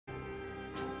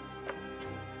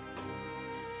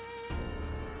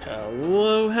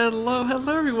Hello, hello,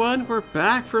 hello everyone! We're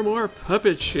back for more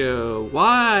Puppet Show.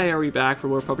 Why are we back for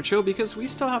more Puppet Show? Because we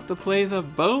still have to play the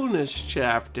bonus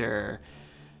chapter.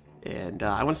 And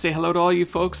I want to say hello to all you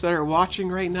folks that are watching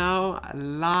right now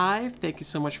live. Thank you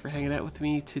so much for hanging out with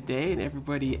me today and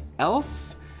everybody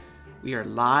else. We are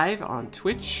live on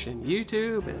Twitch and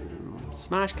YouTube and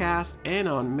Smashcast and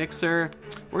on Mixer.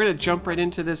 We're going to jump right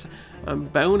into this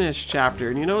bonus chapter.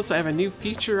 And you notice I have a new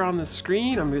feature on the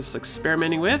screen I'm just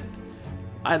experimenting with.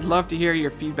 I'd love to hear your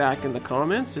feedback in the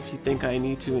comments if you think I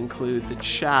need to include the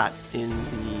chat in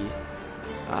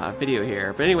the video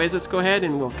here. But anyways, let's go ahead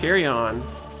and we'll carry on.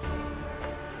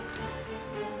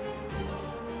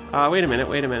 Wait a minute.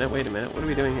 What are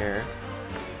we doing here?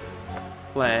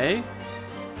 Play.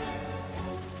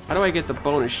 How do I get the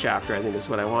bonus chapter? I think is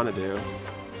what I want to do.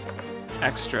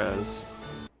 Extras.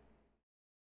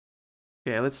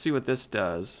 Okay, let's see what this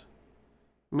does.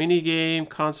 Mini game,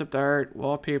 concept art,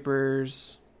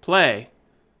 wallpapers, play.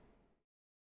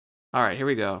 Alright, here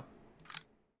we go.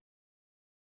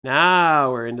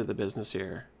 Now we're into the business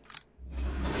here.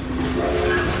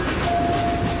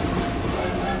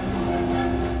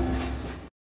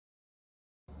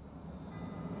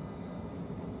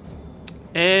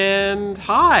 And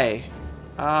hi,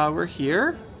 we're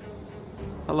here.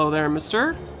 Hello there,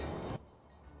 mister.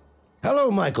 Hello,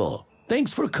 Michael.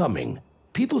 Thanks for coming.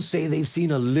 People say they've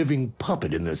seen a living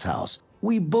puppet in this house.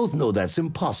 We both know that's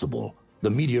impossible.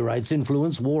 The meteorite's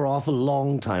influence wore off a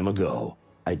long time ago.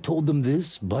 I told them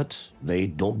this, but they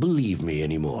don't believe me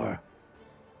anymore.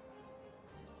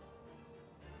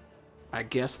 I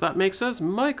guess that makes us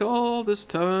Michael this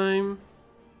time.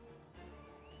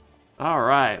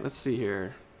 Alright, let's see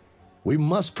here. We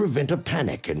must prevent a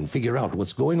panic and figure out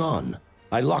what's going on.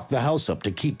 I locked the house up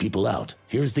to keep people out.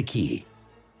 Here's the key.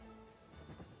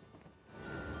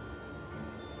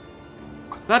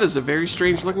 That is a very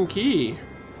strange looking key.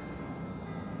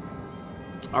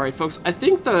 Alright folks, I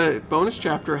think the bonus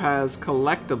chapter has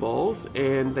collectibles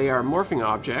and they are morphing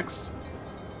objects.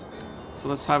 So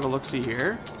let's have a look-see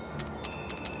here.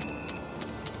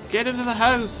 Get into the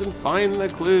house and find the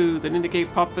clue that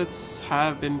indicate puppets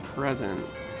have been present.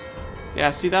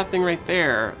 Yeah, see that thing right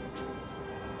there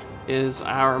is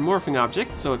our morphing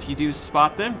object. So if you do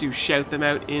spot them, do shout them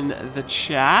out in the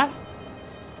chat.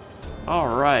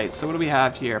 Alright, so what do we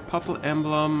have here? Puppet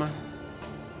emblem.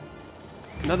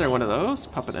 Another one of those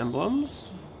puppet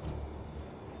emblems.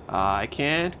 I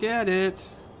can't get it.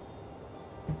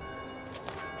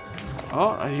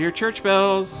 Oh, I hear church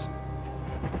bells.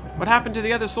 What happened to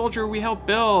the other soldier we helped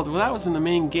build? Well, that was in the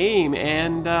main game,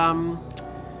 and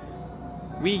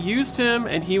we used him,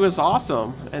 and he was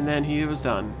awesome, and then he was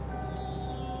done.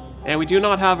 And we do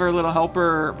not have our little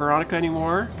helper, Veronica,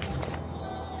 anymore,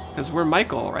 because we're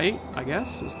Michael, right? I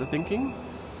guess, is the thinking.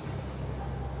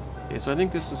 Okay, so I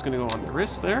think this is going to go on the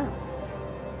wrist there.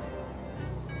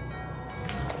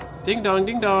 Ding dong,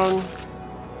 ding dong.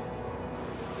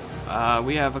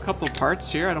 We have a couple of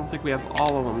parts here. I don't think we have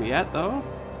all of them yet, though.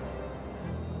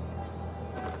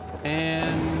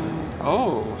 And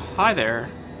oh, hi there.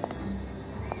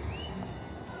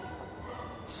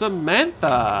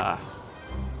 Samantha!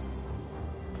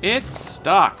 It's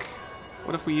stuck.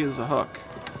 What if we use a hook?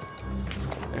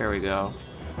 There we go.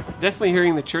 Definitely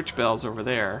hearing the church bells over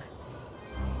there.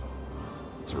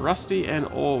 It's rusty and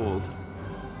old.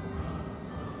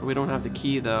 We don't have the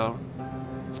key though.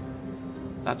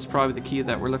 That's probably the key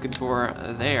that we're looking for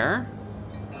there.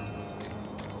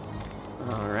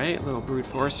 Alright, little brute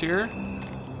force here.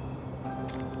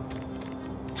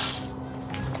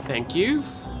 Thank you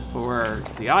for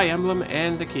the eye emblem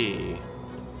and the key.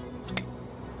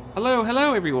 Hello,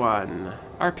 hello everyone.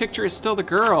 Our picture is still the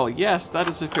girl. Yes, that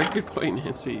is a very good point,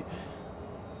 Nancy.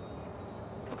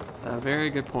 A very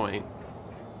good point.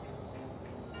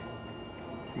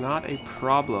 Not a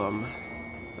problem.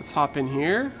 Let's hop in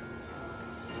here.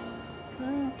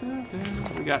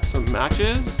 We got some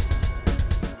matches.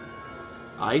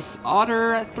 Ice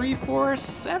Otter at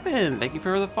 347. Thank you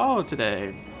for the follow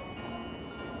today.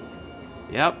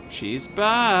 Yep, she's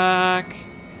back.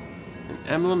 An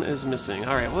emblem is missing.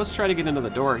 Alright, well, let's try to get into the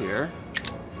door here.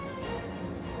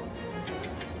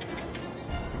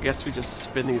 I guess we just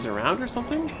spin these around or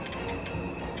something?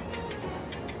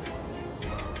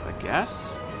 I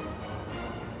guess.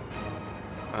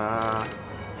 Not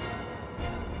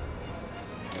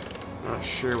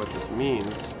sure what this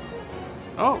means.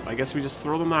 Oh, I guess we just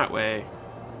throw them that way.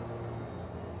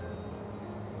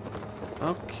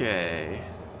 Okay.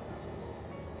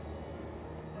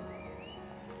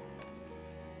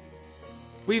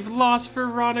 We've lost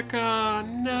Veronica!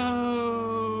 No!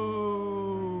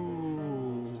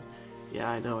 Yeah,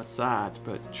 I know, it's sad,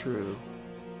 but true.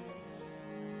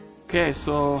 Okay,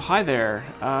 so hi there.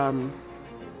 I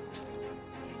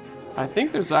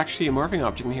think there's actually a morphing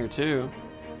object in here too.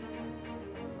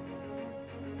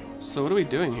 So what are we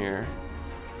doing here?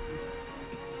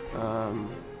 Doesn't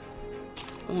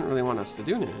really want us to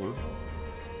do anything.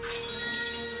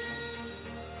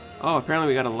 Oh, apparently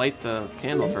we gotta light the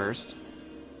candle first.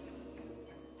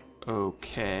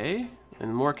 Okay.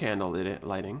 And more candle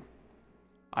lighting.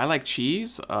 I like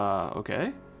cheese.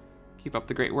 Okay. Keep up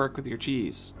the great work with your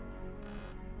cheese.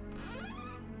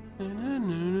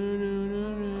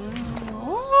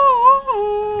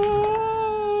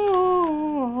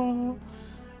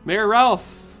 Mayor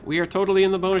Ralph, we are totally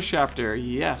in the bonus chapter.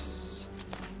 Yes.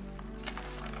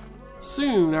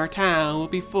 Soon our town will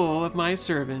be full of my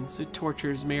servants. It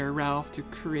tortures Mayor Ralph to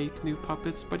create new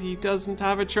puppets, but he doesn't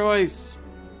have a choice.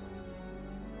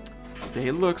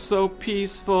 They look so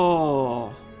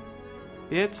peaceful.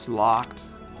 It's locked.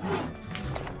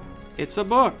 It's a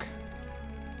book.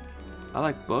 I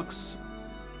like books.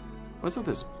 What's with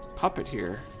this puppet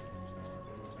here?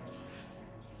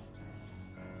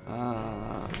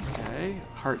 Okay.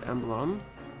 Heart emblem.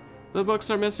 The books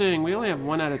are missing. We only have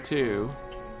 1 out of 2.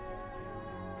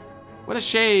 What a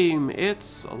shame.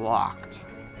 It's locked.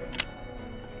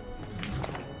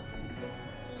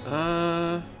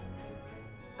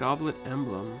 Goblet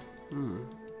emblem.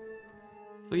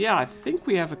 So yeah, I think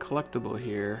we have a collectible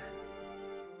here.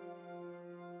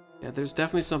 Yeah, there's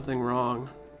definitely something wrong.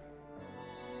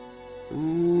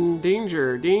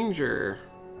 Danger, danger.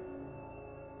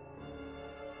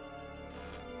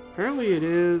 Apparently it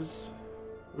is...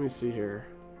 Let me see here.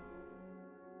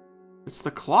 It's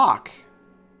the clock.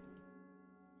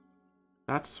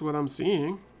 That's what I'm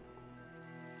seeing.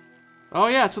 Oh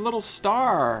yeah, it's a little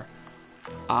star.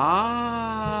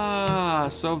 Ah,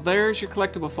 so there's your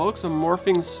collectible, folks, a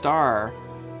morphing star.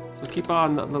 So keep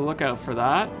on the lookout for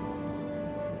that.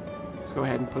 Let's go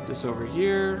ahead and put this over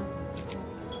here.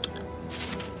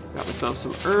 Got myself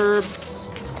some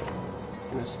herbs,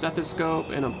 and a stethoscope,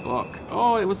 and a book.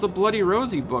 Oh, it was the Bloody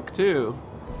Rosie book, too.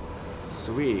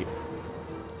 Sweet.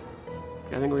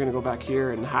 Okay, I think we're gonna go back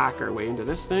here and hack our way into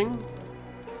this thing.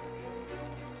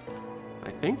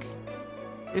 I think.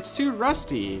 It's too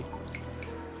rusty.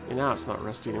 And now it's not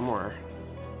rusty anymore.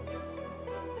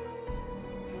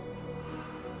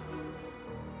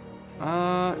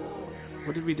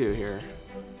 What did we do here?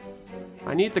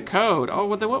 I need the code. Oh,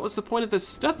 well then what was the point of this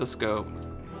stethoscope?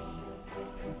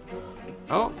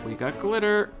 Oh, we got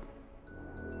glitter.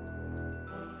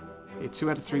 Okay, 2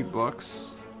 out of 3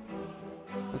 books.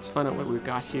 Let's find out what we've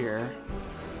got here.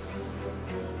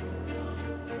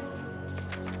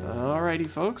 Alrighty,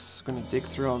 folks. Gonna dig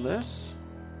through all this.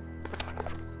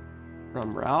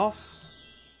 From Ralph.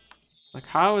 Like,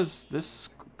 how is this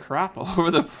crap all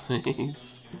over the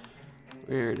place?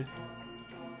 Weird.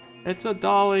 It's a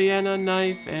dolly and a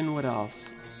knife and what else?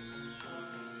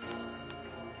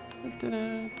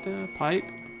 Pipe.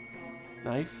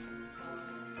 Knife.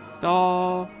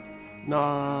 Doll.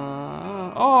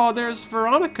 No. Oh, there's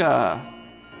Veronica.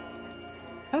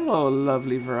 Hello,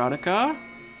 lovely Veronica.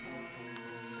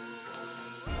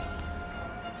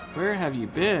 Where have you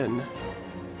been?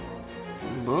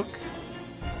 Book.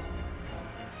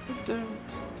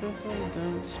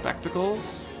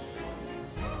 Spectacles.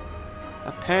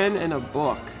 A pen and a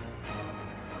book.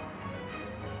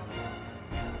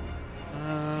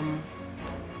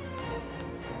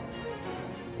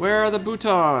 Where are the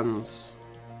boutons?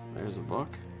 There's a book.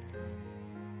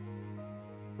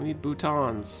 We need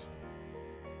boutons.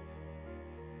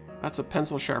 That's a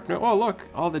pencil sharpener. Oh, look,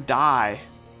 all the dye.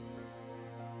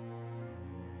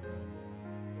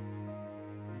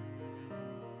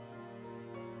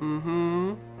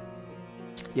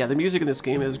 Yeah, the music in this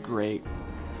game is great.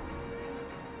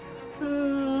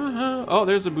 Oh,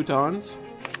 there's the boutons.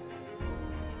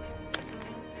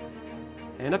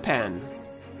 And a pen.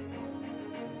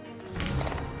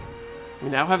 We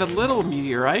now have a little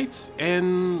meteorite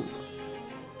and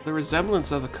the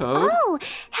resemblance of a code. Oh,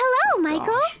 hello, Michael.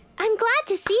 Gosh. I'm glad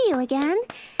to see you again.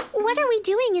 What are we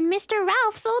doing in Mr.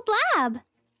 Ralph's old lab?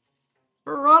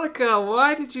 Veronica,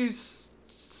 why did you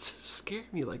scare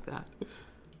me like that?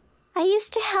 I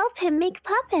used to help him make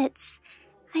puppets.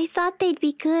 I thought they'd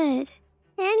be good.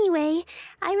 Anyway,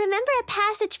 I remember a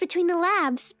passage between the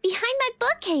labs, behind that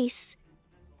bookcase.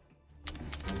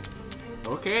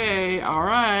 Okay,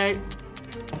 alright.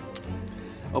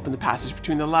 Open the passage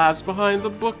between the labs behind the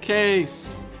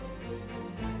bookcase.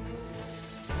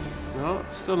 No,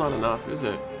 it's still not enough, is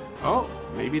it? Oh,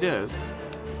 maybe it is.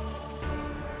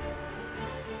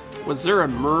 Was there a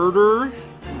murder?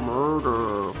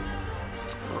 Murder.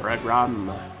 Red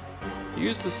rum.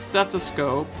 Use the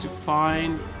stethoscope to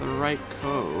find the right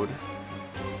code.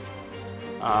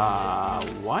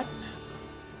 What?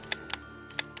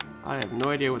 I have no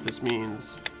idea what this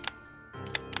means.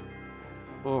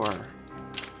 Or...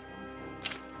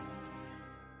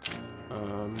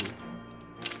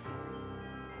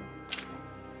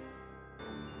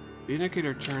 the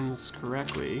indicator turns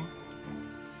correctly.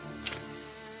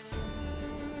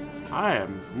 I have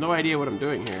no idea what I'm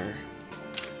doing here.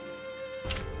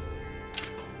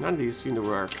 None of these seem to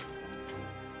work.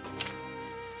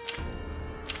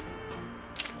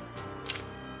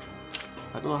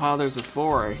 I don't know how there's a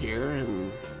 4 here,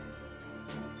 and...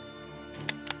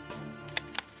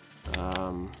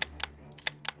 oh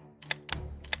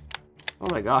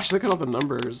my gosh, look at all the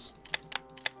numbers.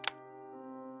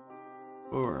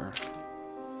 4.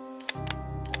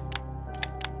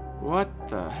 What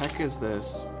the heck is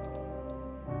this?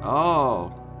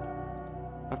 Oh.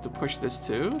 I have to push this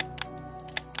too?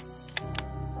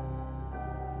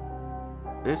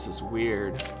 This is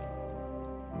weird.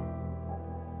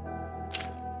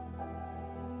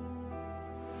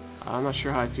 I'm not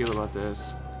sure how I feel about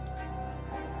this.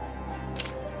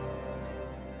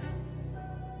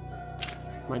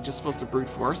 Am I just supposed to brute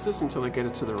force this until I get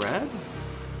it to the red?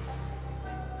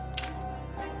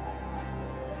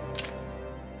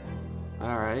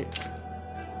 Alright.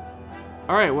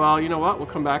 Alright, well, you know what? We'll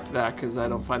come back to that because I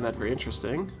don't find that very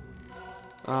interesting.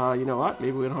 You know what?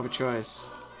 Maybe we don't have a choice.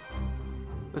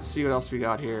 Let's see what else we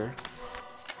got here.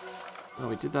 Oh,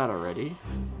 we did that already.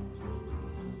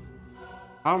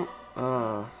 Well,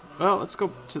 let's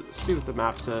go to see what the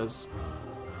map says.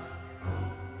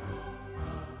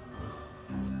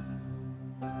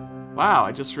 Wow,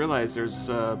 I just realized there's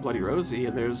Bloody Rosie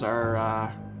and there's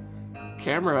our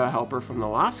camera helper from the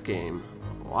last game.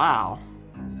 Wow.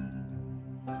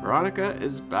 Veronica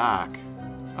is back.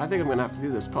 I think I'm gonna have to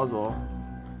do this puzzle.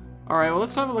 Alright, well,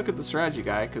 let's have a look at the strategy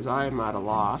guide, because I'm at a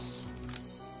loss.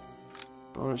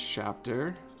 Bonus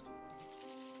chapter.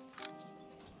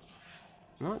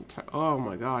 Oh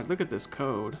my god, look at this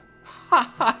code.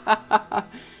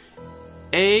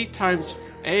 A times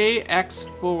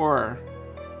AX4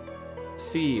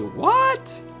 C.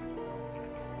 What?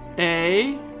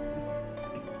 A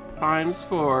times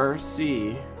 4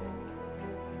 C.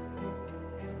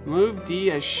 Move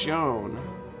D as shown.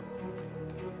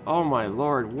 Oh my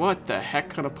lord, what the heck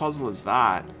kind of puzzle is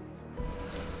that?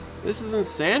 This is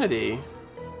insanity.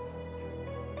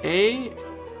 A4.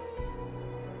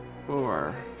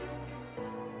 What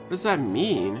does that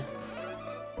mean?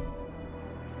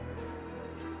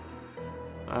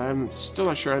 I'm still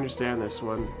not sure I understand this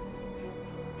one.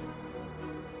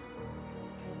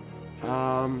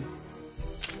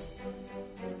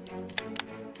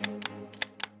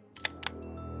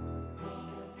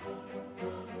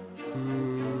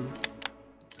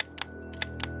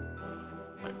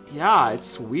 Yeah,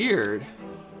 it's weird.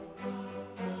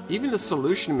 Even the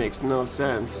solution makes no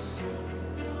sense.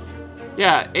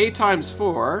 Yeah, A times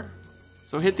 4.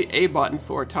 So hit the A button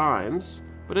 4 times.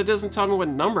 But it doesn't tell me what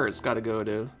number it's got to go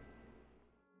to.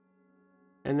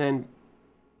 And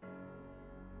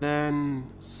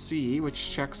then C,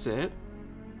 which checks it.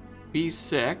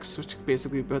 B6, which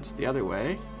basically puts it the other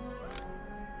way.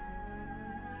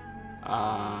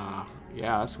 Yeah,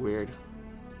 that's weird.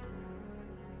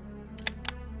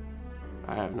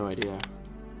 I have no idea.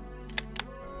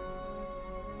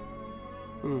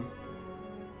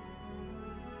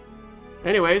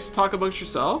 Anyways, talk amongst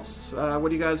yourselves. What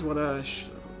do you guys want to...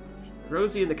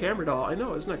 Rosie and the camera doll. I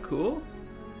know, isn't that cool?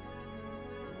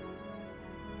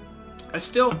 I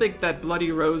still think that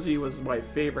Bloody Rosie was my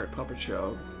favorite puppet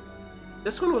show.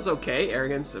 This one was okay,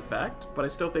 Arrogance Effect, but I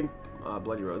still think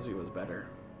Bloody Rosie was better.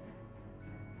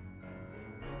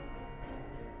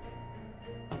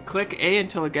 Click A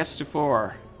until it gets to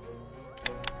 4.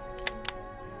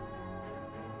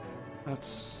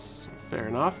 That's fair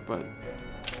enough, but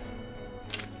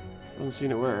doesn't seem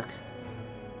to work.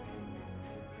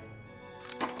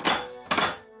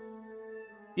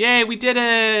 Yay, we did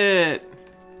it!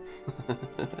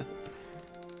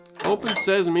 Open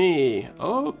Sesame.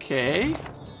 Okay.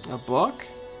 A book.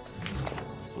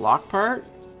 Lock part.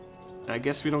 I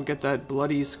guess we don't get that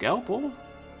bloody scalpel.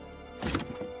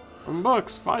 From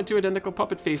books, find 2 identical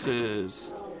puppet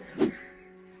faces.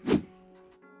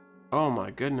 Oh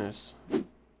my goodness.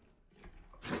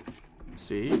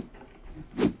 See?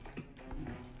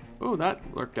 Oh, that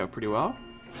worked out pretty well.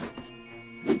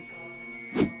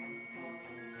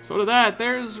 So did that.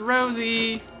 There's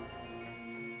Rosie.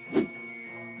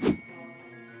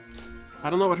 I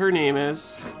don't know what her name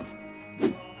is.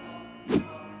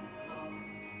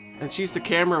 And she's the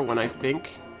camera one, I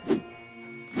think.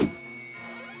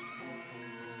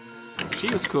 She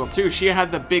was cool too. She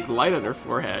had the big light on her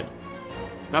forehead.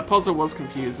 That puzzle was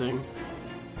confusing.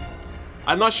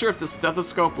 I'm not sure if the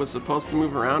stethoscope was supposed to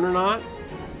move around or not.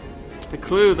 The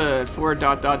clue, the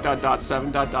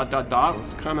 4.7.7.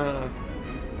 was kind of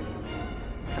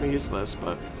useless,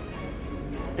 but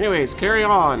anyways, carry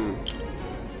on.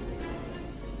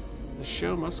 The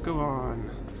show must go on.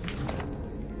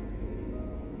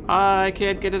 I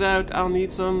can't get it out. I'll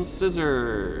need some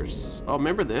scissors. Oh,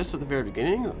 remember this at the very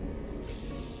beginning?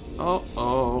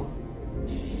 Oh.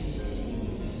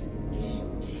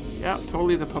 Yeah,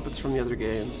 totally the puppets from the other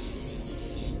games.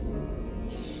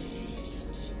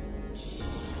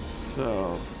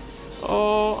 So,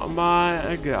 oh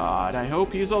my god, I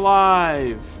hope he's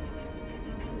alive.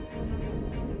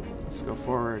 Let's go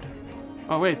forward.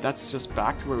 Oh wait, that's just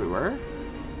back to where we were?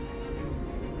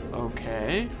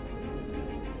 Okay.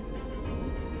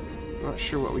 Not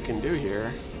sure what we can do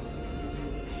here.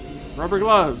 Rubber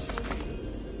gloves.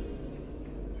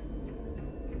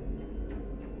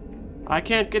 I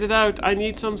can't get it out. I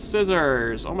need some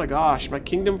scissors. Oh my gosh, my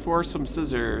kingdom for some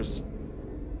scissors.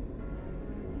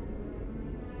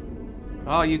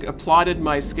 Oh, you applauded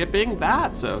my skipping?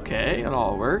 That's okay. It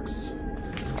all works.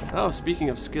 Oh, speaking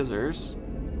of scissors.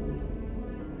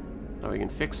 Oh, we can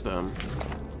fix them.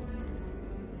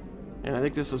 And I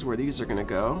think this is where these are gonna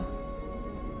go.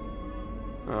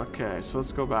 Okay, so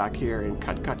let's go back here and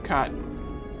cut.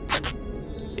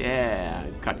 Yeah,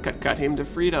 cut him to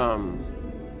freedom.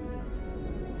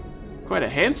 Quite a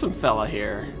handsome fella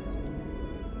here.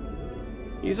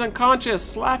 He's unconscious.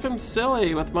 Slap him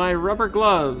silly with my rubber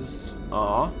gloves.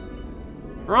 Aw.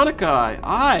 Veronica,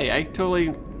 I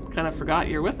totally kind of forgot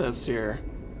you're with us here.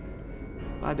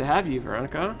 Glad to have you,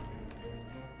 Veronica.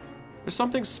 There's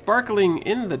something sparkling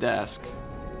in the desk.